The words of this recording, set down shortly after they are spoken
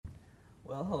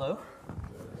Well, hello.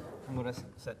 I'm going to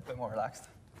sit a bit more relaxed.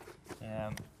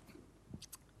 I'm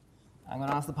going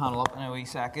to ask the panel up in a wee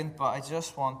second, but I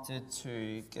just wanted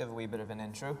to give a wee bit of an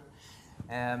intro.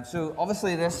 So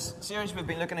obviously this series we've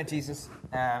been looking at Jesus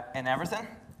in everything.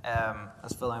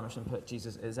 As Phil Emerson put,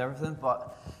 Jesus is everything,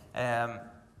 but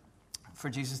for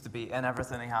Jesus to be in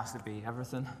everything, he has to be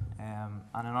everything. And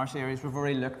in our series we've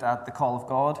already looked at the call of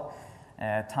God,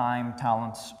 time,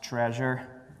 talents, treasure,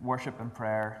 worship and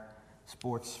prayer,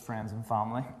 sports, friends and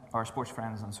family, or sports,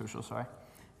 friends and social, sorry.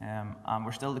 And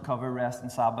we're still to cover rest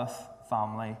and Sabbath,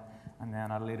 family, and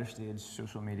then at a later stage,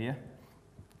 social media.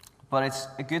 But it's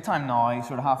a good time now,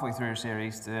 sort of halfway through our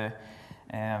series, to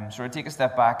sort of take a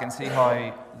step back and see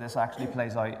how this actually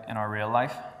plays out in our real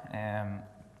life.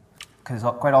 Because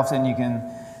quite often you can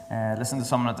listen to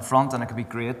someone at the front and it could be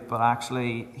great, but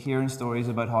actually hearing stories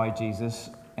about how Jesus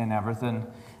in everything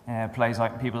plays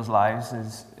out in people's lives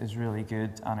is really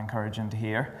good and encouraging to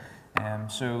hear.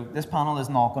 So this panel is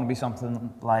not going to be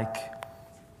something like,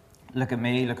 look at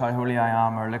me, look how holy I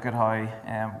am, or look at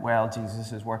how well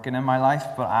Jesus is working in my life,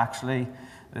 but actually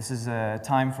this is a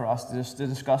time for us to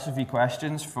discuss a few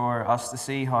questions, for us to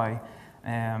see how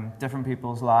different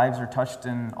people's lives are touched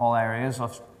in all areas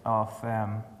of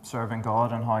serving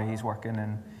God, and how he's working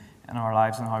in our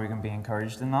lives and how we can be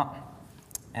encouraged in that.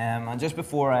 And just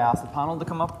before I ask the panel to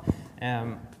come up,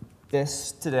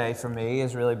 this today for me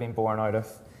has really been born out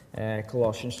of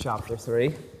Colossians chapter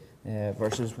 3,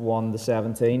 verses 1 to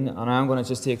 17. And I'm going to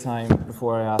just take time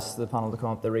before I ask the panel to come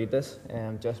up to read this,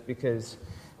 just because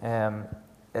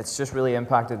it's just really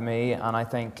impacted me. And I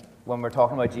think when we're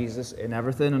talking about Jesus in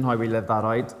everything and how we live that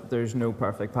out, there's no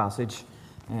perfect passage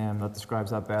that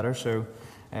describes that better. So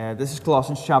this is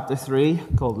Colossians chapter 3,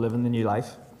 called Living the New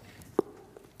Life.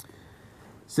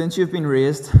 Since you've been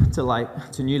raised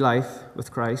to new life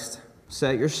with Christ,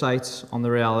 set your sights on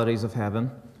the realities of heaven,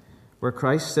 where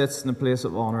Christ sits in the place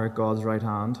of honor at God's right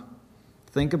hand.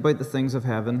 Think about the things of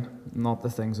heaven, not the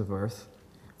things of earth.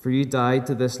 For you died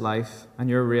to this life, and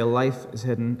your real life is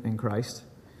hidden in Christ.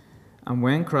 And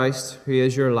when Christ, who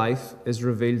is your life, is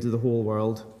revealed to the whole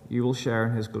world, you will share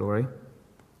in his glory.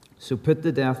 So put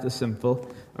to death the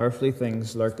sinful, earthly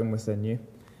things lurking within you.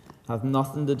 Have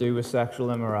nothing to do with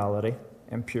sexual immorality,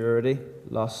 impurity,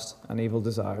 lust, and evil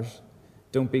desires.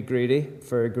 Don't be greedy,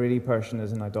 for a greedy person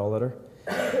is an idolater,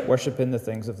 worshipping the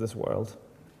things of this world.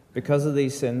 Because of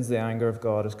these sins, the anger of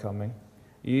God is coming.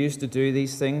 You used to do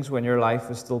these things when your life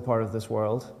was still part of this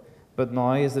world, but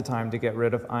now is the time to get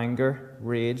rid of anger,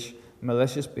 rage,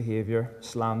 malicious behavior,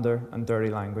 slander, and dirty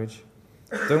language.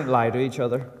 Don't lie to each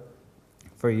other,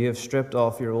 for you have stripped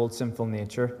off your old sinful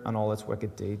nature and all its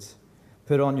wicked deeds.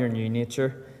 Put on your new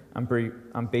nature, and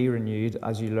be renewed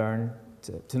as you learn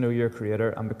to know your Creator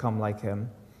and become like him.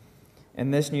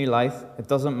 In this new life, it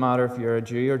doesn't matter if you're a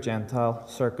Jew or Gentile,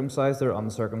 circumcised or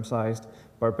uncircumcised,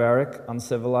 barbaric,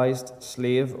 uncivilized,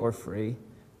 slave or free.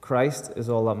 Christ is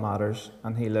all that matters,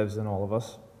 and he lives in all of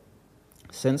us.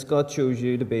 Since God chose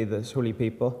you to be this holy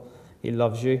people, he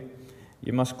loves you.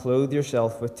 You must clothe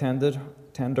yourself with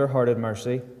tender-hearted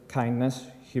mercy, kindness,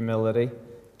 humility,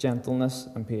 gentleness,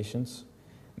 and patience.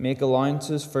 Make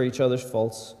allowances for each other's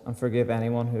faults and forgive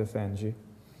anyone who offends you.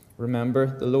 Remember,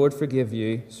 the Lord forgave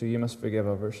you, so you must forgive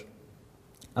others.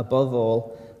 Above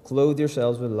all, clothe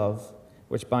yourselves with love,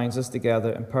 which binds us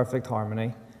together in perfect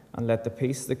harmony, and let the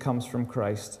peace that comes from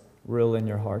Christ rule in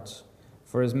your hearts.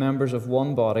 For as members of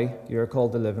one body, you are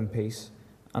called to live in peace,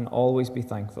 and always be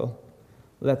thankful.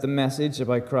 Let the message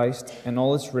about Christ in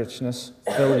all its richness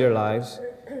fill your lives.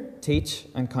 Teach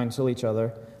and counsel each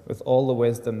other with all the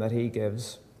wisdom that he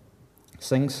gives.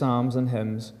 Sing psalms and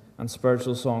hymns and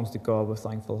spiritual songs to God with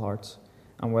thankful hearts.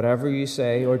 And whatever you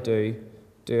say or do,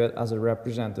 do it as a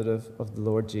representative of the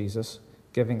Lord Jesus,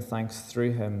 giving thanks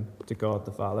through him to God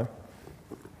the Father.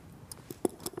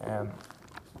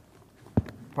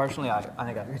 Personally, I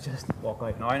think I could just walk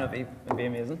out now and it'd be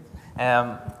amazing.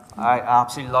 I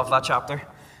absolutely love that chapter.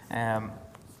 And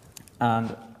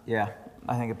yeah,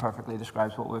 I think it perfectly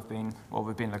describes what we've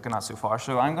been looking at so far.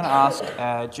 So I'm going to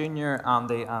ask Junior,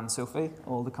 Andy, and Sophie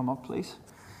all to come up, please.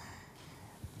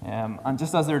 And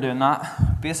just as they're doing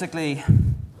that, basically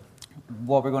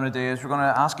what we're going to do is we're going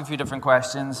to ask a few different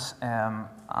questions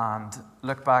and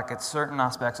look back at certain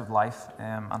aspects of life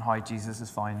and how Jesus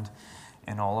is found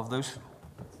in all of those.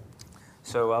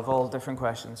 So I have all different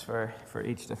questions for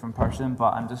each different person,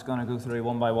 but I'm just going to go through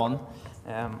one by one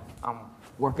and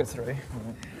work it through.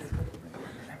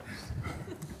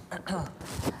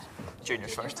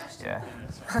 Juniors first, yeah.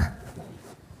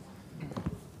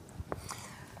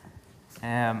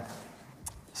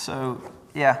 So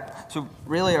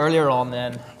really earlier on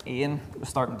then, Ian was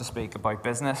starting to speak about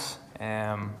business.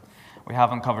 We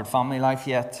haven't covered family life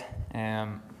yet,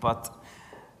 but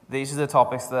these are the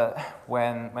topics that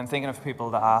when thinking of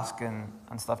people to ask and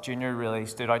stuff, Junior really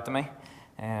stood out to me.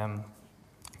 And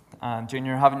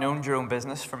Junior, having known your own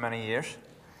business for many years,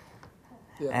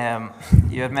 you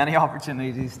had many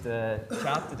opportunities to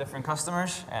chat to different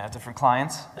customers, different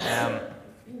clients.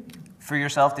 For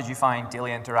yourself, did you find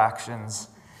daily interactions,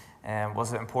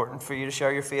 was it important for you to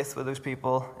share your faith with those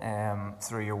people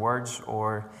through your words,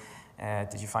 or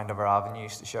did you find other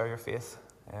avenues to share your faith,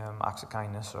 acts of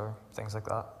kindness or things like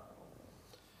that?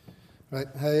 Right.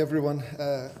 Hi, everyone.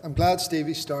 I'm glad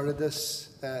Stevie started this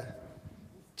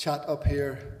chat up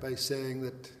here by saying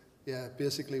that,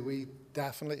 basically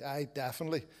I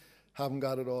definitely haven't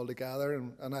got it all together,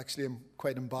 and actually I'm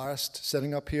quite embarrassed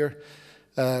sitting up here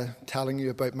telling you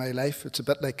about my life. It's a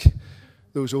bit like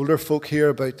those older folk here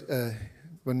about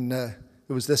when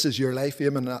it was This Is Your Life,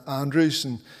 Eamon Andrews,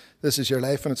 and This Is Your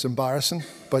Life, and it's embarrassing.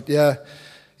 But yeah,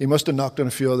 you must have knocked on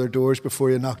a few other doors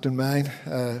before you knocked on mine.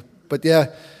 I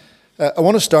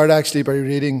want to start actually by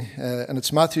reading, and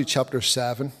it's Matthew chapter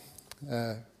 7,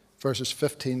 verses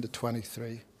 15 to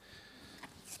 23.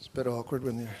 It's a bit awkward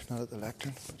when you're not at the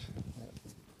lectern.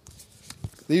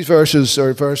 But these verses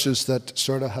are verses that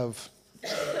sort of have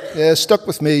stuck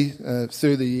with me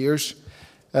through the years.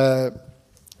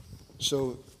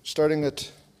 So starting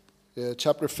at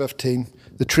chapter 15,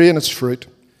 the tree and its fruit.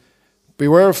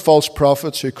 Beware of false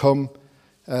prophets who come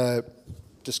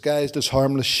disguised as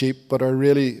harmless sheep, but are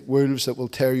really wolves that will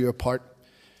tear you apart.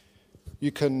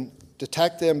 You can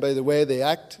detect them by the way they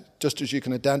act, just as you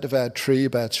can identify a tree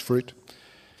by its fruit.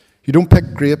 You don't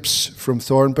pick grapes from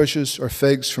thorn bushes or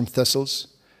figs from thistles.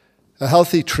 A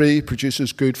healthy tree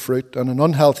produces good fruit, and an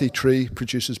unhealthy tree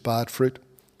produces bad fruit.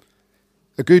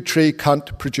 A good tree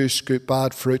can't produce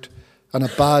bad fruit, and a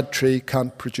bad tree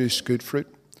can't produce good fruit.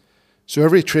 So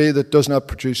every tree that does not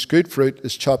produce good fruit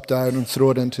is chopped down and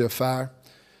thrown into a fire.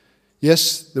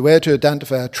 Yes, the way to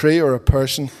identify a tree or a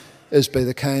person is by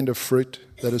the kind of fruit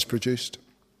that is produced.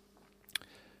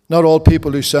 Not all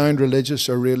people who sound religious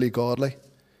are really godly.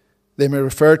 They may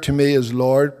refer to me as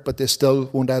Lord, but they still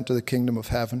won't enter the kingdom of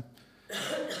heaven.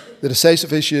 The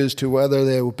decisive issue is to whether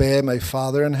they obey my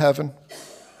Father in heaven.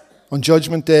 On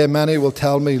Judgment Day, many will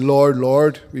tell me, Lord,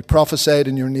 Lord, we prophesied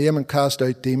in your name and cast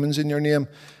out demons in your name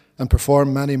and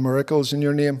performed many miracles in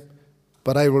your name.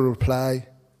 But I will reply,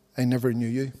 I never knew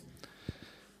you.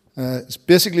 It's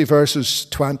basically verses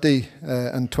 20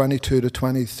 and 22 to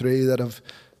 23 that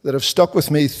have stuck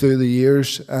with me through the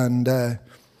years. And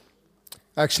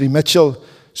actually, Mitchell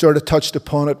sort of touched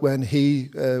upon it when he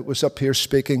was up here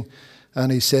speaking,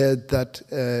 and he said that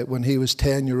when he was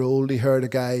 10-year-old, he heard a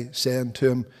guy saying to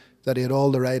him that he had all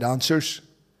the right answers,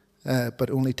 but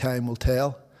only time will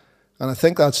tell. And I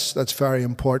think that's very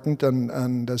important.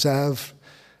 And as I've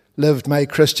lived my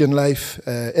Christian life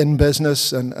in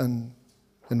business and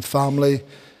in family,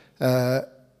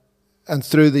 and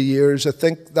through the years, I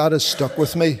think that has stuck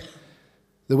with me.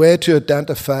 The way to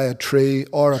identify a tree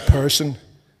or a person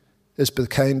is by the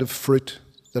kind of fruit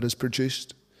that is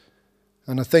produced.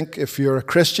 And I think if you're a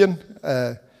Christian,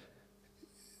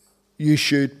 you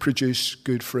should produce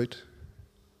good fruit.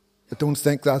 I don't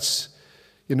think that's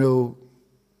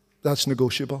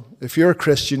negotiable. If you're a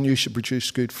Christian, you should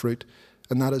produce good fruit,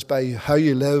 and that is by how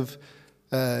you live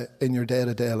in your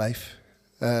day-to-day life.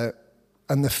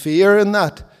 And the fear in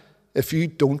that, if you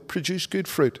don't produce good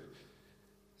fruit,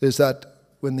 is that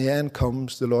when the end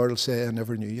comes, the Lord will say, I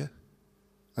never knew you.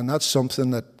 And that's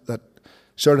something that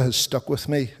sort of has stuck with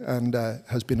me and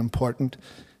has been important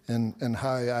in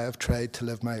how I have tried to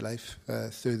live my life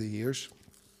through the years.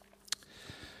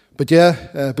 But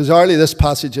bizarrely, this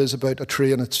passage is about a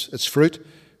tree and its fruit,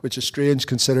 which is strange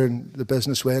considering the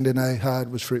business Wendy and I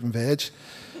had was fruit and veg.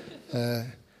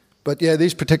 But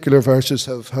these particular verses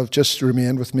have just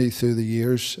remained with me through the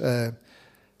years.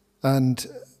 And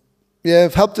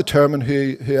have helped determine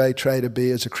who I try to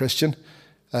be as a Christian,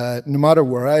 no matter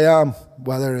where I am,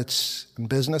 whether it's in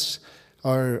business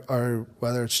or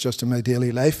whether it's just in my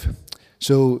daily life.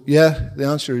 So, the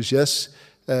answer is yes.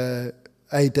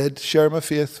 I did share my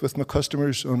faith with my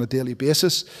customers on a daily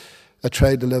basis. I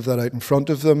tried to live that out in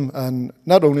front of them, and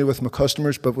not only with my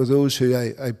customers, but with those who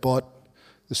I bought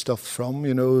the stuff from,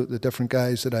 the different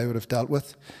guys that I would have dealt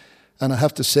with. And I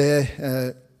have to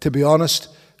say, to be honest,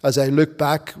 as I look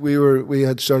back, we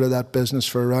had sort of that business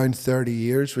for around 30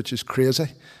 years, which is crazy,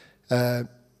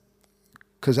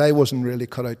 because I wasn't really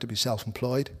cut out to be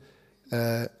self-employed.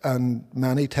 And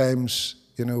many times,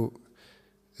 we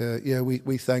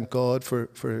thank God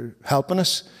for helping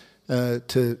us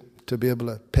to be able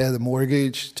to pay the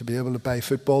mortgage, to be able to buy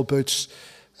football boots,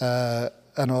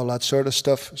 and all that sort of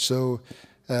stuff. So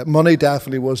money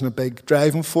definitely wasn't a big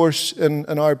driving force in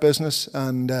our business,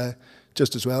 and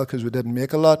just as well because we didn't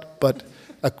make a lot, but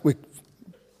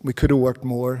we could have worked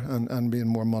more and made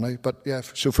more money. But yeah,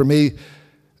 so for me,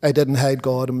 I didn't hide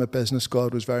God in my business.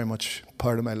 God was very much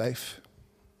part of my life.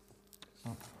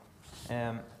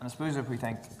 And I suppose if we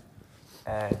think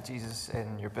Jesus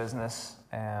in your business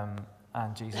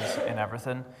and Jesus in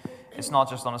everything, it's not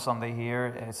just on a Sunday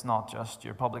here, it's not just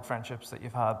your public friendships that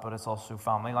you've had, but it's also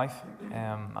family life,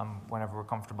 and whenever we're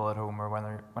comfortable at home or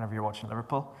whenever you're watching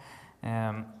Liverpool.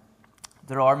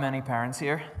 There are many parents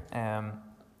here,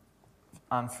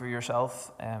 and for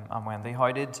yourself and Wendy,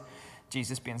 how did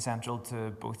Jesus being central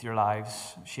to both your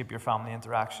lives shape your family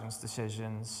interactions,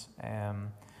 decisions,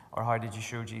 or how did you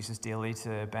show Jesus daily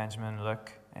to Benjamin and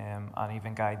Luke, and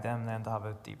even guide them then to have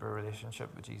a deeper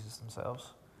relationship with Jesus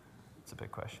themselves? It's a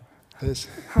big question. It is.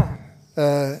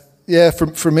 Yeah,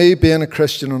 for me, being a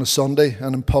Christian on a Sunday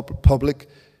and in public,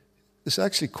 it's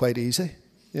actually quite easy.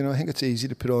 You know, I think it's easy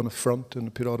to put on a front and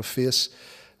to put on a face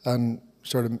and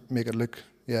sort of make it look,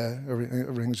 yeah,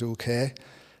 everything's okay.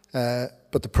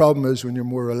 But the problem is when you're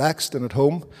more relaxed and at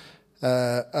home,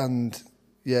 and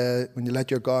yeah, when you let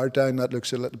your guard down, that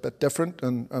looks a little bit different.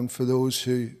 And for those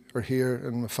who are here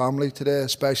in my family today,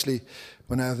 especially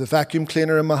when I have the vacuum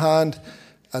cleaner in my hand,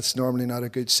 that's normally not a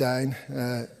good sign.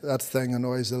 That thing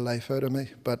annoys the life out of me.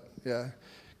 But yeah,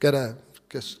 get a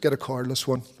cordless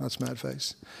one. That's my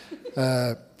advice.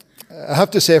 I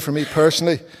have to say, for me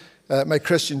personally, my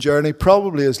Christian journey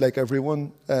probably is like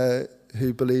everyone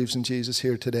who believes in Jesus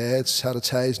here today. It's had its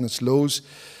highs and its lows,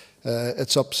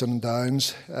 its ups and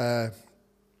downs.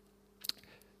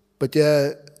 But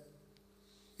yeah,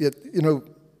 you know,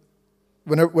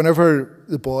 whenever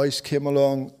the boys came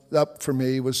along, that for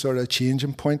me was sort of a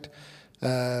changing point.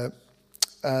 And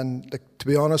like, to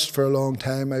be honest, for a long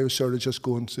time, I was sort of just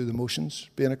going through the motions,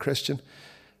 being a Christian.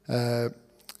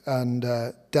 And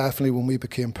definitely when we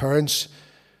became parents,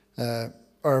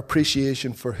 our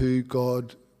appreciation for who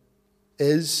God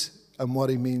is and what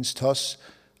he means to us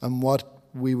and what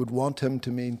we would want him to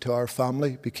mean to our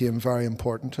family became very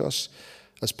important to us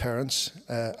as parents.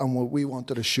 And what we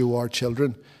wanted to show our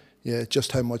children, yeah,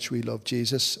 just how much we love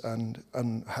Jesus and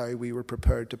how we were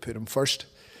prepared to put him first.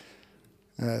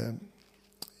 Yeah,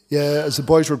 as the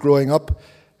boys were growing up,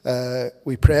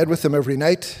 we prayed with them every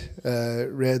night,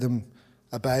 read them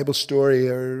a Bible story,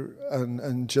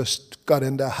 and just got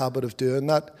into a habit of doing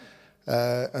that.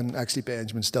 And actually,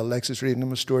 Benjamin still likes us reading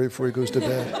him a story before he goes to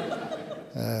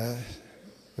bed,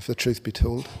 if the truth be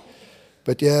told.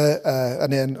 But yeah,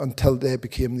 and then until they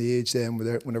became the age then,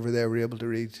 whenever they were able to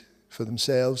read for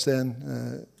themselves,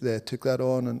 then they took that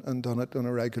on and done it on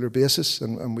a regular basis,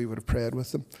 and we would have prayed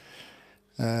with them.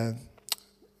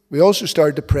 We also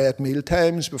started to pray at meal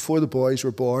times. Before the boys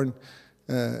were born,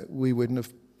 we wouldn't have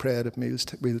prayed at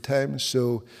meal times.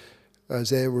 So as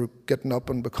they were getting up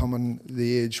and becoming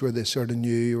the age where they sort of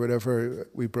knew or whatever,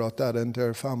 we brought that into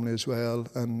our family as well.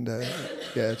 And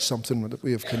yeah, it's something that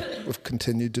we've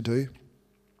continued to do.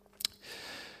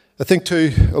 I think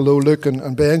too, although Luke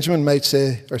and Benjamin might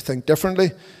say or think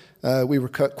differently, we were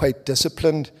quite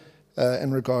disciplined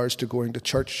in regards to going to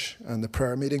church and the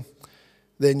prayer meeting.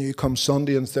 They knew come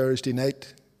Sunday and Thursday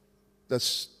night,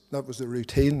 that was the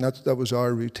routine. That was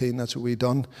our routine. That's what we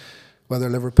done. Whether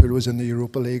Liverpool was in the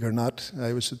Europa League or not,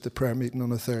 I was at the prayer meeting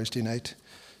on a Thursday night.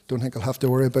 Don't think I'll have to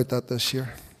worry about that this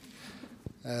year.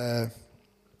 I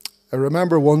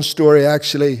remember one story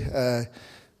actually,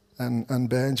 and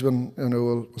Benjamin, you know,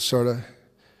 will sort of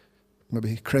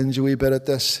maybe cringe a wee bit at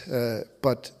this,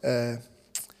 but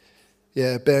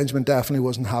yeah, Benjamin definitely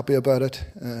wasn't happy about it.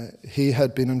 He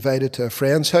had been invited to a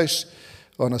friend's house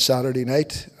on a Saturday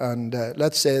night, and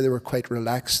let's say they were quite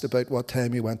relaxed about what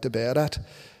time he went to bed at.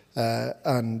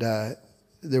 And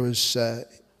there was a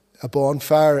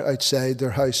bonfire outside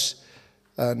their house,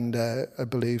 and I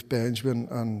believe Benjamin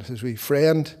and his wee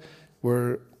friend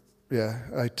were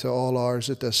out to all hours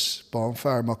at this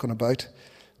bonfire mucking about.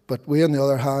 But we, on the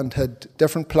other hand, had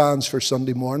different plans for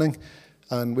Sunday morning,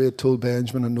 and we had told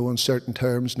Benjamin in no uncertain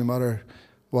terms, no matter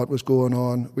what was going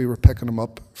on, we were picking him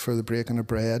up for the breaking of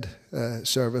bread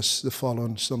service the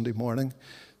following Sunday morning.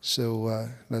 So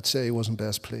let's say he wasn't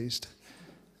best pleased.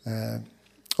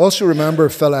 Also remember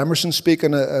Phil Emerson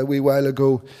speaking a wee while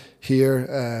ago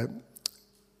here,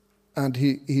 and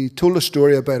he told a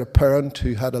story about a parent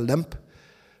who had a limp,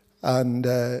 and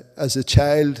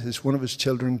as one of his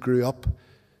children grew up,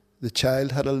 the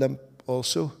child had a limp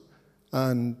also,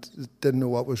 and didn't know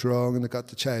what was wrong, and they got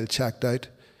the child checked out,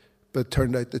 but it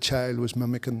turned out the child was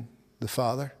mimicking the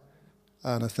Father.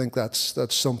 And I think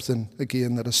that's something,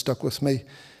 again, that has stuck with me,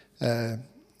 that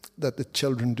the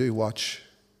children do watch,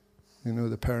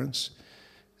 the parents.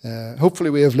 Hopefully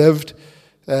we have lived,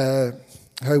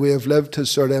 how we have lived has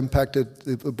sort of impacted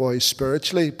the boys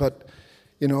spiritually, but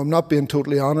I'm not being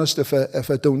totally honest if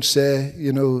I don't say,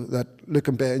 that Luke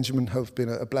and Benjamin have been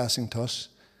a blessing to us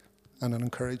and an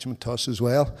encouragement to us as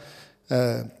well.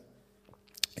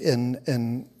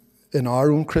 In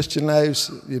our own Christian lives,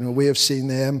 we have seen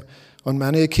them on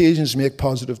many occasions make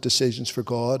positive decisions for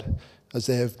God as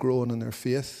they have grown in their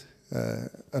faith.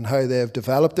 And how they have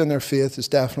developed in their faith is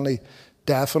definitely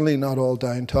not all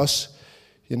down to us.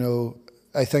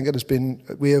 I think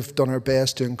we have done our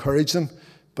best to encourage them,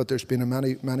 but there's been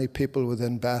many people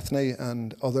within Bethany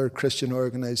and other Christian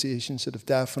organisations that have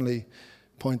definitely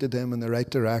pointed them in the right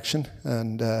direction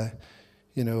and,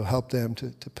 helped them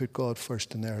to put God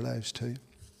first in their lives too.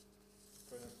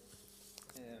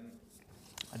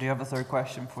 I do have a third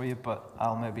question for you, but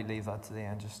I'll maybe leave that to the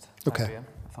end just okay.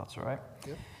 If that's all right.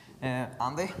 Yep.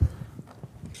 Andy,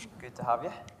 good to have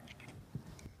you.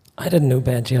 I didn't know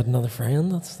Benji had another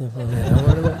friend. That's the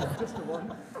Just the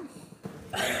one.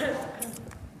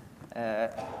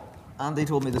 Andy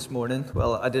told me this morning.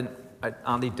 Well,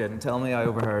 Andy didn't tell me. I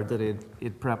overheard that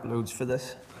he'd prepped loads for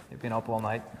this. He'd been up all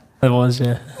night. It was,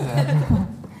 yeah.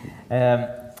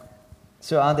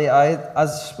 So Andy,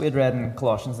 as we had read in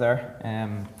Colossians there,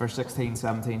 verse 16,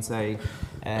 17 say,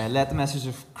 let the message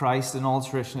of Christ in all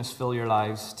its richness fill your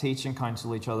lives. Teach and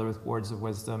counsel each other with words of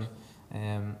wisdom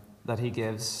that he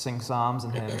gives. Sing psalms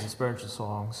and hymns and spiritual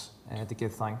songs to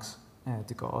give thanks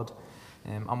to God.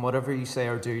 And whatever you say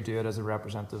or do it as a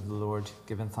representative of the Lord,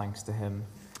 giving thanks to him,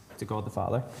 to God the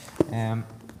Father.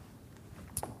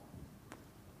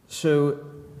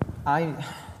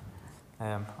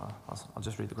 I'll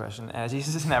just read the question.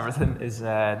 Jesus in everything is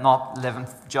not living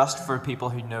just for people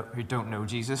who don't know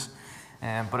Jesus,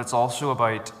 but it's also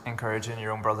about encouraging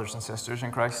your own brothers and sisters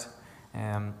in Christ.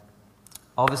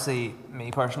 Obviously,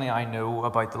 me personally, I know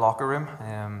about the locker room,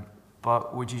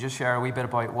 but would you just share a wee bit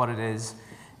about what it is,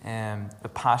 the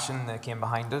passion that came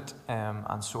behind it,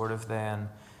 and sort of then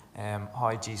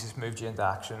how Jesus moved you into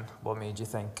action? What made you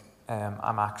think,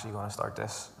 I'm actually going to start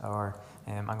this, or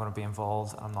I'm going to be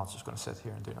involved, and I'm not just going to sit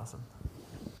here and do nothing?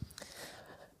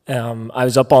 I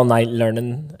was up all night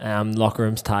learning locker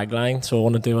room's tagline, so I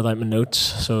want to do it without my notes.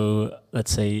 So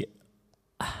let's see.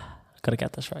 Gotta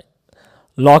get this right.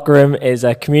 Locker room is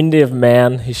a community of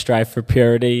men who strive for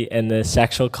purity in the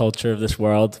sexual culture of this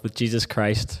world, with Jesus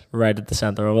Christ right at the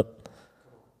center of it.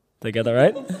 Did I get that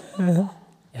right?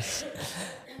 Yes.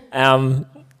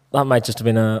 That might just have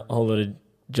been a whole lot of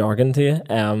jargon to you.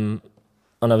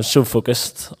 And I was so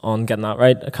focused on getting that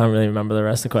right, I can't really remember the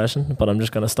rest of the question, but I'm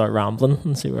just going to start rambling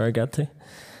and see where I get to.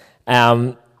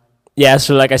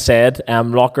 So like I said,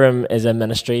 Locker Room is a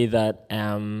ministry that,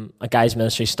 a guy's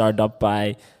ministry started up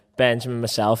by Benjamin,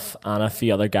 myself, and a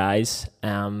few other guys,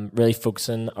 really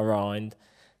focusing around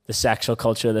the sexual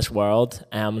culture of this world,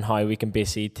 and how we can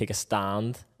basically take a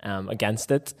stand against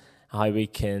it, how we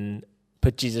can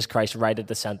put Jesus Christ right at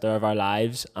the center of our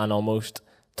lives and almost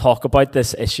talk about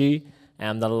this issue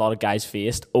that a lot of guys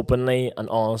faced openly and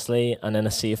honestly and in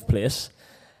a safe place.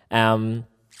 And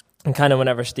kind of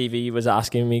whenever Stevie was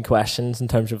asking me questions in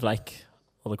terms of like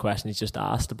all the questions he's just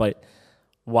asked about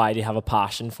why do you have a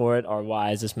passion for it or why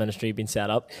has this ministry been set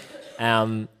up,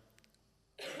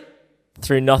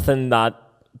 through nothing that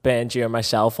Benji or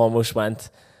myself almost went,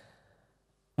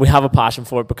 we have a passion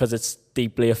for it because it's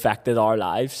deeply affected our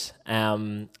lives,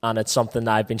 and it's something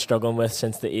that I've been struggling with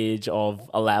since the age of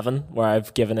 11, where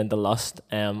I've given into lust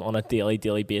on a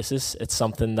daily basis. It's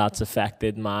something that's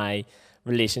affected my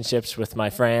relationships with my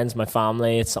friends, my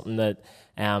family. It's something that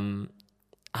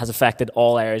has affected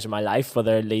all areas of my life,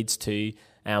 whether it leads to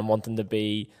wanting to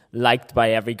be liked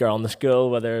by every girl in the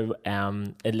school, whether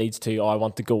it leads to, I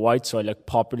want to go out so I look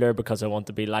popular because I want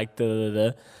to be liked.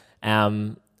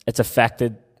 It's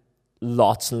affected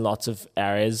lots and lots of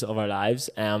areas of our lives,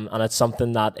 and it's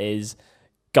something that is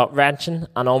gut-wrenching.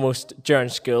 And almost during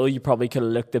school, you probably could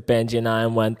have looked at Benji and I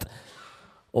and went,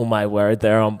 oh my word,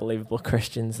 they're unbelievable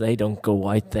Christians. They don't go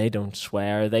out, they don't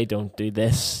swear, they don't do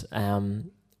this.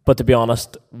 But to be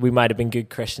honest, we might have been good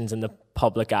Christians in the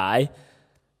public eye,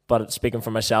 but speaking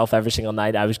for myself, every single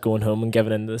night I was going home and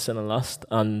giving in to the sin and lust,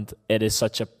 and it is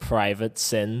such a private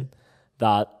sin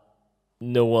that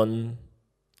no one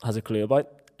has a clue about,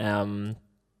 and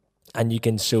you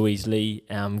can so easily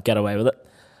get away with it,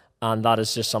 and that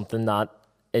is just something that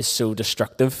is so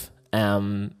destructive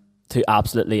to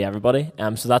absolutely everybody.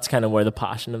 So that's kind of where the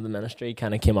passion of the ministry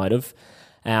kind of came out of,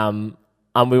 and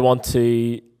we want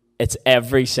to it's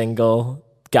every single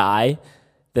guy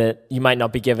that you might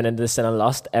not be given into the sin and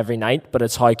lust every night, but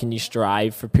it's how can you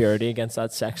strive for purity against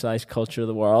that sexualized culture of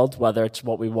the world, whether it's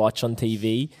what we watch on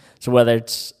TV. So whether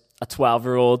it's a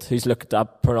 12-year-old who's looked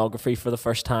up pornography for the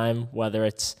first time, whether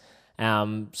it's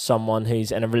someone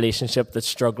who's in a relationship that's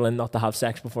struggling not to have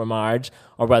sex before marriage,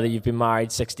 or whether you've been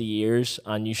married 60 years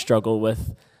and you struggle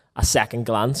with a second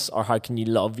glance, or how can you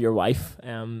love your wife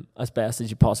as best as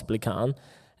you possibly can.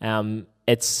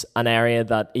 It's an area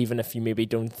that even if you maybe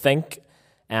don't think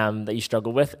that you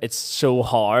struggle with, it's so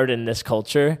hard in this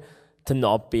culture to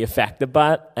not be affected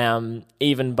by it.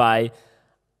 Even by,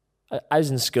 I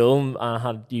was in school and I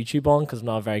had YouTube on because I'm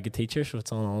not a very good teacher, so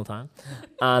it's on all the time.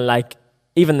 And like,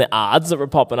 even the ads that were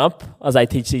popping up as I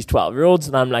teach these 12-year-olds,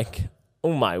 and I'm like,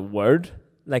 oh my word,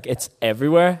 like it's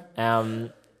everywhere,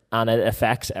 and it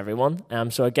affects everyone.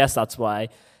 So I guess that's why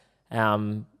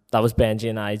that was Benji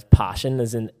and I's passion,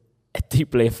 as in it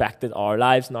deeply affected our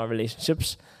lives and our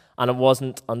relationships. And it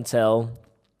wasn't until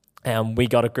we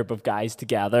got a group of guys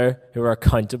together who were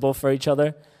accountable for each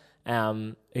other,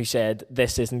 who said,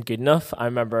 this isn't good enough. I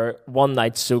remember one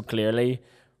night so clearly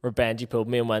where Benji pulled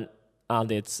me and went,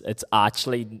 Andy, it's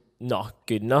actually not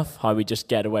good enough how we just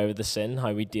get away with the sin,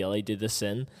 how we daily do the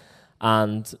sin.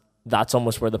 And that's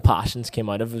almost where the passions came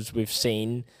out of, is we've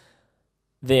seen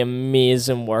the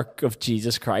amazing work of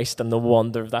Jesus Christ and the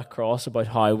wonder of that cross, about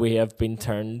how we have been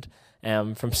turned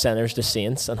from sinners to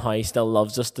saints, and how he still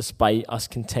loves us despite us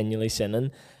continually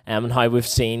sinning, and how we've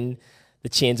seen the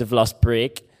chains of lust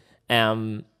break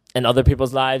in other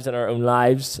people's lives and our own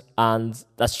lives. And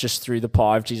that's just through the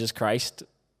power of Jesus Christ,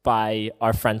 by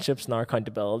our friendships and our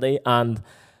accountability. And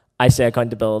I say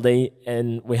accountability,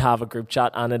 and we have a group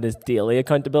chat, and it is daily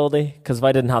accountability, because if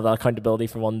I didn't have that accountability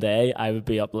for one day, I would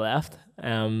be up left.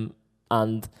 And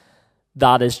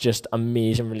that is just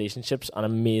amazing relationships and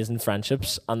amazing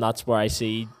friendships. And that's where I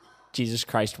see Jesus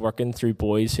Christ working through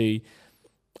boys who,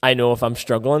 I know if I'm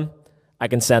struggling, I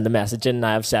can send a message in and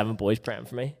I have 7 boys praying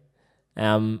for me.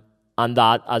 And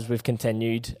that, as we've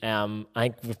continued, I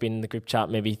think we've been in the group chat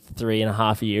maybe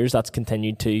 3.5 years, that's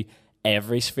continued to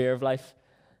every sphere of life.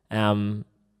 That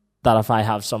if I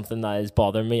have something that is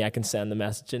bothering me, I can send the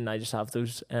message in and I just have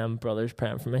those brothers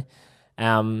praying for me.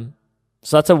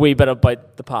 So that's a wee bit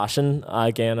about the passion.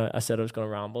 Again, I said I was going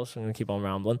to ramble, so I'm going to keep on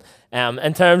rambling.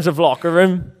 In terms of locker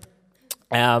room,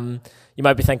 you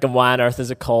might be thinking, why on earth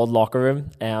is it called locker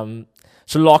room?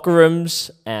 So locker rooms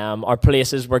are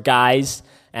places where guys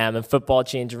in football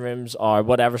changing rooms, or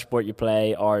whatever sport you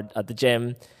play, or at the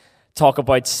gym, talk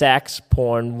about sex,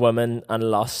 porn, women, and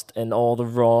lust in all the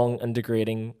wrong and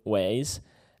degrading ways.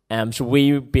 So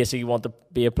we basically want to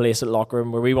be a place at locker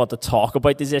room where we want to talk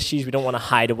about these issues. We don't want to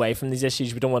hide away from these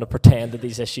issues. We don't want to pretend that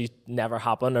these issues never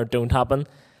happen or don't happen.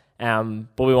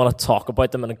 But we want to talk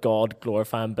about them in a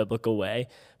God-glorifying biblical way,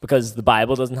 because the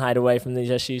Bible doesn't hide away from these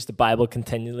issues. The Bible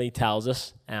continually tells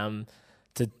us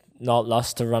to not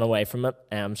lust, to run away from it.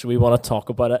 So we want to talk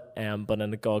about it, but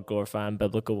in a God-glorifying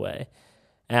biblical way.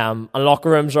 And locker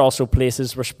rooms are also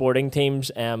places where sporting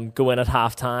teams go in at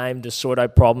halftime to sort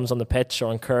out problems on the pitch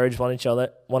or encourage one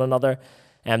another,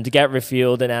 to get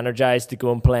refueled and energized to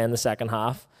go and play in the second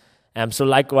half. So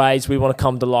likewise, we want to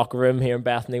come to locker room here in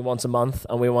Bethany once a month,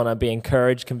 and we want to be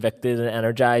encouraged, convicted, and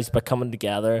energized by coming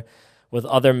together with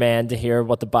other men to hear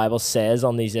what the Bible says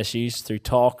on these issues through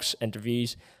talks,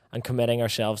 interviews, and committing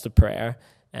ourselves to prayer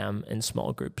in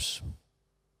small groups.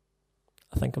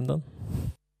 I think I'm done.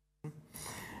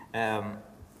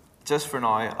 Just for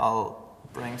now, I'll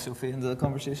bring Sophie into the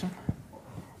conversation.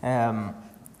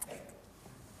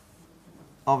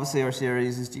 Obviously, our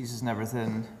series is Jesus and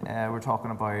Everything. We're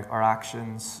talking about our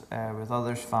actions with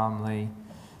others, family,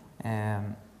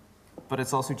 but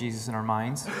it's also Jesus in our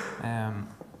minds.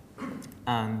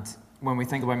 And when we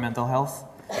think about mental health,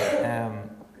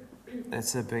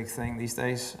 it's a big thing these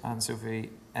days. And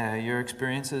Sophie, your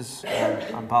experiences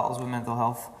and battles with mental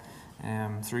health,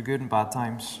 through good and bad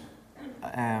times,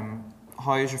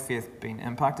 how has your faith been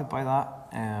impacted by that?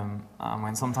 And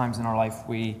when sometimes in our life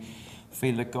we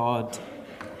feel that God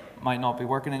might not be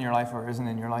working in your life or isn't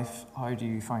in your life, how do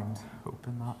you find hope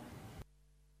in that?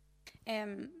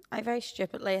 I very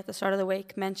stupidly at the start of the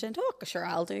week mentioned, oh, sure,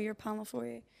 I'll do your panel for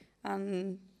you.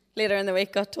 And later in the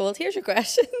week got told, here's your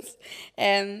questions.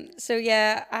 So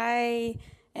yeah, I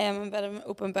am a bit of an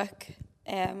open book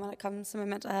when it comes to my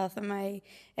mental health and my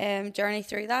journey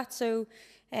through that. So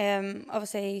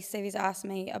obviously Stevie's asked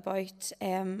me about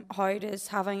how does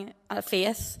having a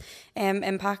faith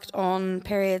impact on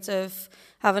periods of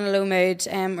having a low mood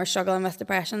or struggling with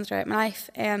depression throughout my life.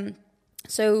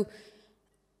 So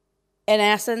in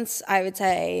essence, I would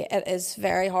say it is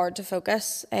very hard to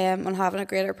focus on having a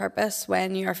greater purpose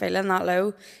when you're feeling that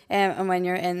low and when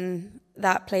you're in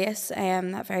that place,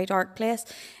 that very dark place.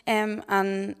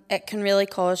 And it can really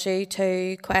cause you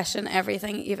to question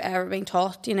everything you've ever been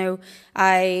taught. You know,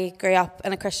 I grew up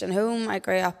in a Christian home. I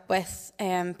grew up with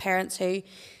parents who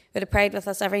would have prayed with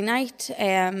us every night.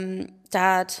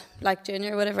 Dad, like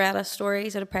Junior, would have read us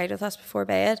stories, would have prayed with us before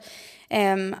bed.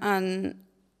 And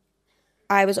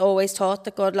I was always taught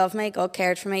that God loved me, God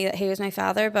cared for me, that he was my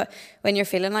father. But when you're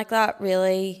feeling like that,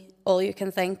 really all you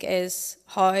can think is,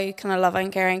 how can a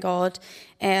loving, caring God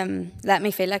let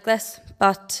me feel like this?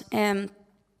 But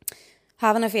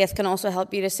having a faith can also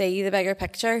help you to see the bigger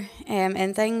picture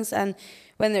in things. And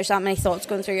when there's that many thoughts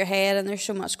going through your head and there's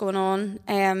so much going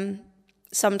on,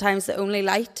 sometimes the only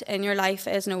light in your life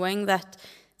is knowing that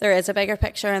there is a bigger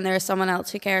picture and there is someone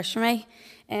else who cares for me.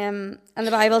 And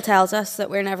the Bible tells us that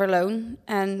we're never alone.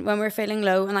 And when we're feeling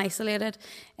low and isolated,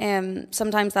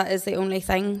 sometimes that is the only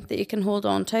thing that you can hold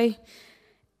on to.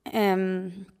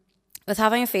 With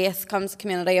having a faith comes a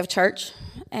community of church.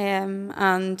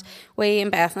 And we in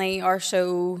Bethany are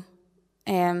so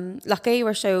lucky,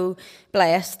 we're so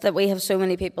blessed that we have so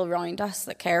many people around us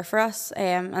that care for us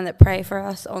and that pray for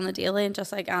us on the daily. And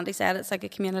just like Andy said, it's like a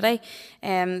community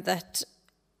that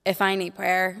if I need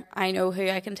prayer, I know who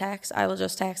I can text. I will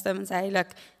just text them and say, look,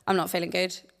 I'm not feeling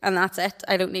good. And that's it.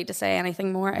 I don't need to say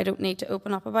anything more. I don't need to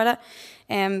open up about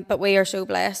it. But we are so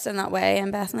blessed in that way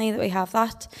in Bethany that we have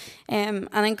that. And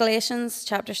in Galatians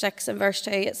chapter 6 and verse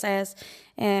 2, it says,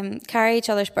 carry each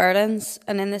other's burdens,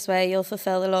 and in this way you'll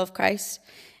fulfill the law of Christ.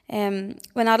 When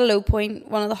at a low point,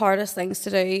 one of the hardest things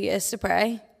to do is to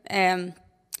pray. In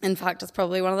fact, it's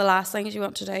probably one of the last things you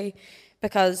want to do,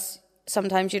 because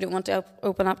sometimes you don't want to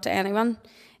open up to anyone.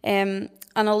 And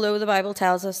although the Bible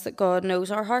tells us that God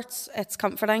knows our hearts, it's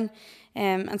comforting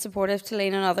and supportive to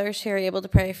lean on others who are able to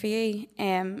pray for you.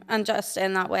 And just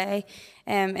in that way,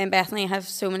 in Bethany, I have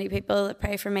so many people that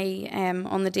pray for me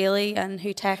on the daily and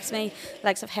who text me, the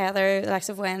likes of Heather, the likes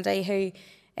of Wendy, who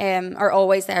are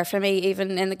always there for me,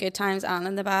 even in the good times and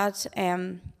in the bad.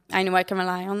 I know I can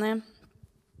rely on them.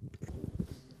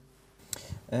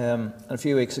 A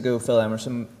few weeks ago, Phil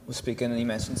Emerson was speaking and he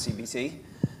mentioned CBT,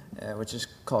 which is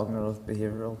cognitive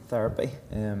behavioural therapy,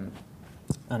 and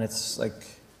it's like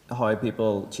how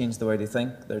people change the way they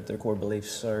think. Their core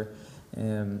beliefs are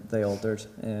they altered,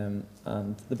 and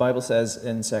the Bible says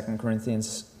in 2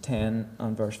 Corinthians 10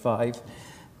 and verse 5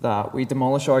 that we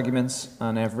demolish arguments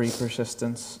and every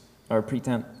persistence or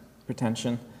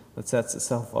pretension that sets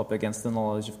itself up against the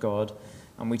knowledge of God,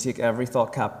 and we take every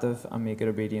thought captive and make it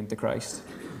obedient to Christ.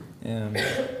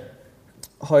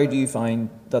 How do you find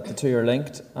that the two are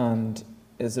linked, and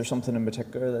is there something in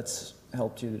particular that's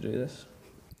helped you to do this?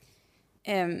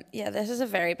 Yeah, this is a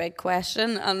very big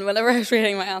question, and whenever I was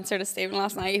reading my answer to Stephen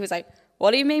last night, he was like,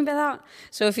 what do you mean by that?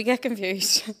 So if you get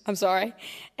confused, I'm sorry.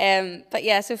 But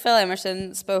yeah, so Phil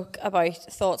Emerson spoke about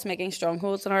thoughts making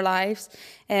strongholds in our lives,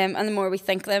 and the more we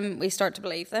think them, we start to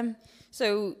believe them.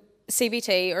 So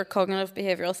CBT, or cognitive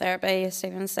behavioural therapy, as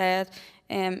Stephen said,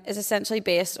 is essentially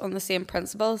based on the same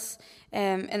principles,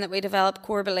 in that we develop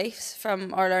core beliefs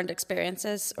from our learned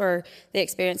experiences, or the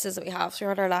experiences that we have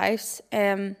throughout our lives.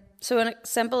 So a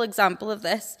simple example of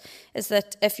this is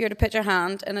that if you're to put your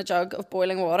hand in a jug of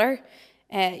boiling water,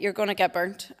 you're going to get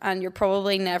burnt, and you're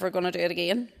probably never going to do it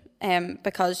again,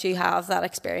 because you have that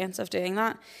experience of doing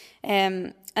that.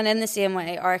 And in the same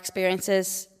way, our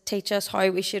experiences teach us how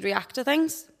we should react to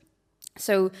things.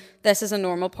 So this is a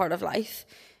normal part of life.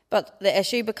 But the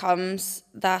issue becomes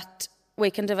that we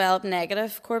can develop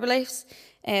negative core beliefs.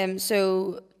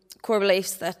 So core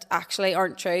beliefs that actually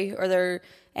aren't true, or they're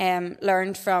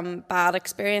learned from bad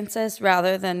experiences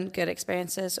rather than good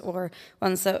experiences, or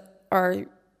ones that are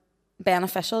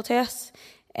beneficial to us.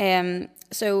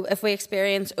 So if we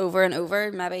experience over and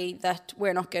over maybe that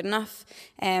we're not good enough,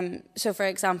 so for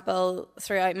example,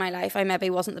 throughout my life I maybe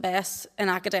wasn't the best in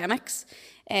academics,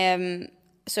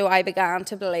 so I began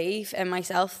to believe in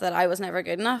myself that I was never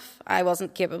good enough. I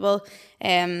wasn't capable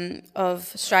of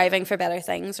striving for better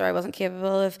things, or I wasn't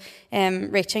capable of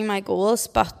reaching my goals.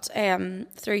 But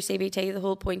through CBT, the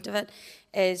whole point of it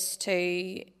is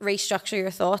to restructure your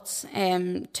thoughts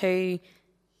to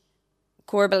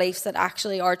core beliefs that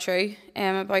actually are true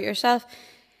about yourself.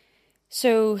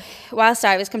 So whilst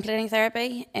I was completing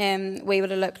therapy, we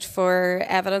would have looked for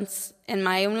evidence in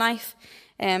my own life,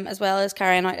 as well as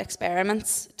carrying out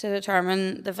experiments to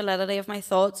determine the validity of my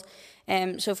thoughts.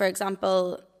 So for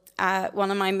example, one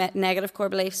of my negative core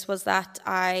beliefs was that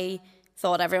I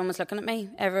thought everyone was looking at me.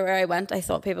 Everywhere I went, I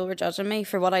thought people were judging me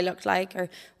for what I looked like or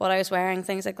what I was wearing,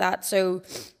 things like that. So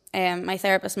my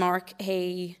therapist, Mark,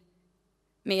 he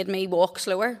made me walk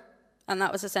slower. And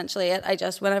that was essentially it.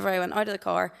 Whenever I went out of the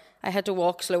car, I had to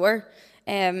walk slower.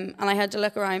 And I had to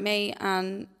look around me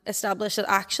and establish that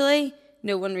actually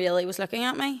no one really was looking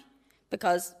at me,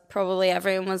 because probably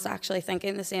everyone was actually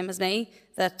thinking the same as me,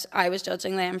 that I was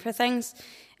judging them for things.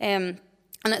 And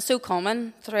it's so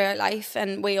common throughout life,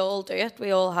 and we all do it.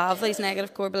 We all have these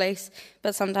negative core beliefs,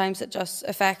 but sometimes it just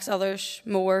affects others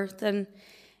more than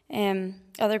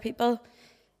other people.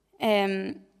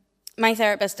 My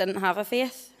therapist didn't have a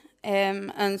faith.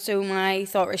 And so my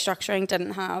thought restructuring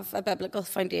didn't have a biblical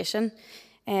foundation.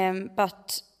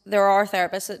 But there are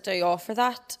therapists that do offer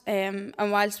that. And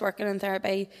whilst working in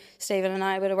therapy, Stephen and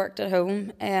I would have worked at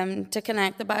home to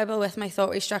connect the Bible with my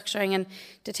thought restructuring and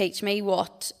to teach me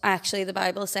what actually the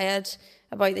Bible said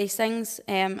about these things,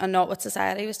 and not what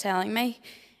society was telling me.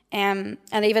 And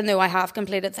even though I have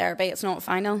completed therapy, it's not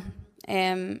final.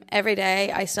 Every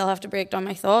day I still have to break down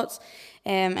my thoughts. I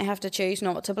have to choose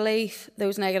not to believe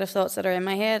those negative thoughts that are in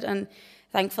my head, and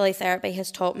thankfully therapy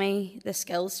has taught me the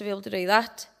skills to be able to do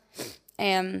that.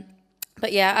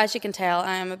 But yeah, as you can tell,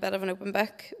 I am a bit of an open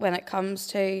book when it comes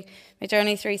to my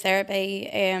journey through therapy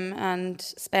and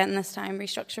spending this time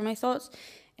restructuring my thoughts.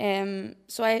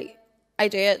 So I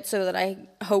do it so that I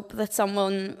hope that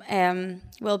someone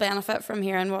will benefit from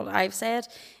hearing what I've said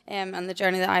and the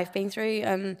journey that I've been through.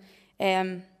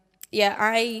 And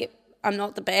I'm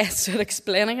not the best at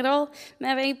explaining it all,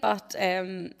 maybe, but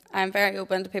I'm very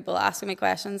open to people asking me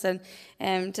questions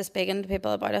and to speaking to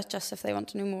people about it, just if they want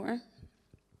to know more.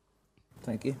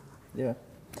 Thank you. Yeah.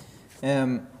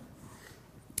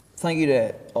 Thank you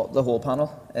to the whole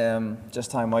panel. Just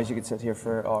time-wise, you could sit here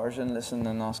for hours and listen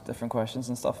and ask different questions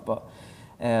and stuff, but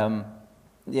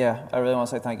yeah, I really want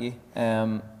to say thank you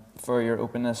for your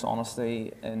openness,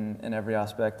 honesty in every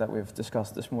aspect that we've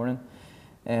discussed this morning.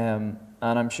 And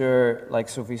I'm sure, like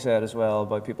Sophie said as well,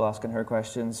 about people asking her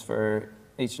questions for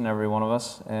each and every one of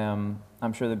us,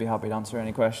 I'm sure they'd be happy to answer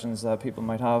any questions that people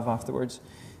might have afterwards.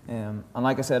 And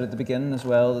like I said at the beginning as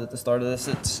well, at the start of this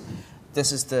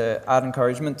is to add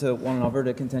encouragement to one another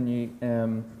to continue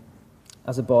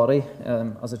as a body,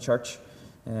 as a church,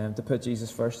 to put Jesus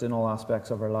first in all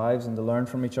aspects of our lives and to learn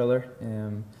from each other,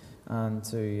 and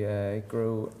to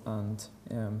grow and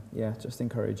just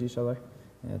encourage each other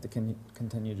to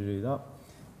continue to do that.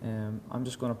 I'm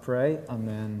just going to pray and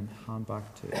then hand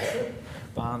back to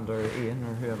band or Ian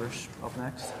or whoever's up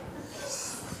next.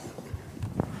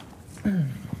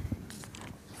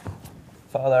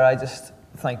 Father, I just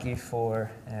thank you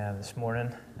for this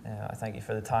morning. I thank you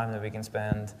for the time that we can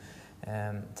spend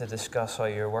to discuss how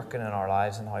you're working in our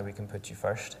lives and how we can put you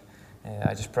first.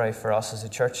 I just pray for us as a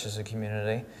church, as a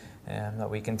community, that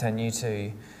we continue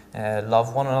to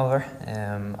love one another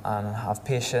and have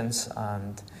patience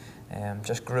and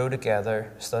just grow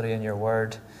together, studying your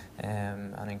word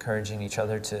and encouraging each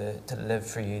other to live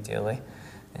for you daily,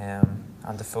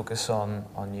 and to focus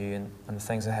on you and the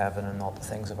things of heaven and not the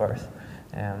things of earth.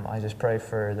 I just pray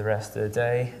for the rest of the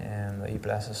day that you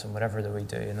bless us in whatever that we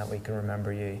do and that we can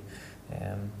remember you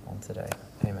on today.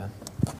 Amen.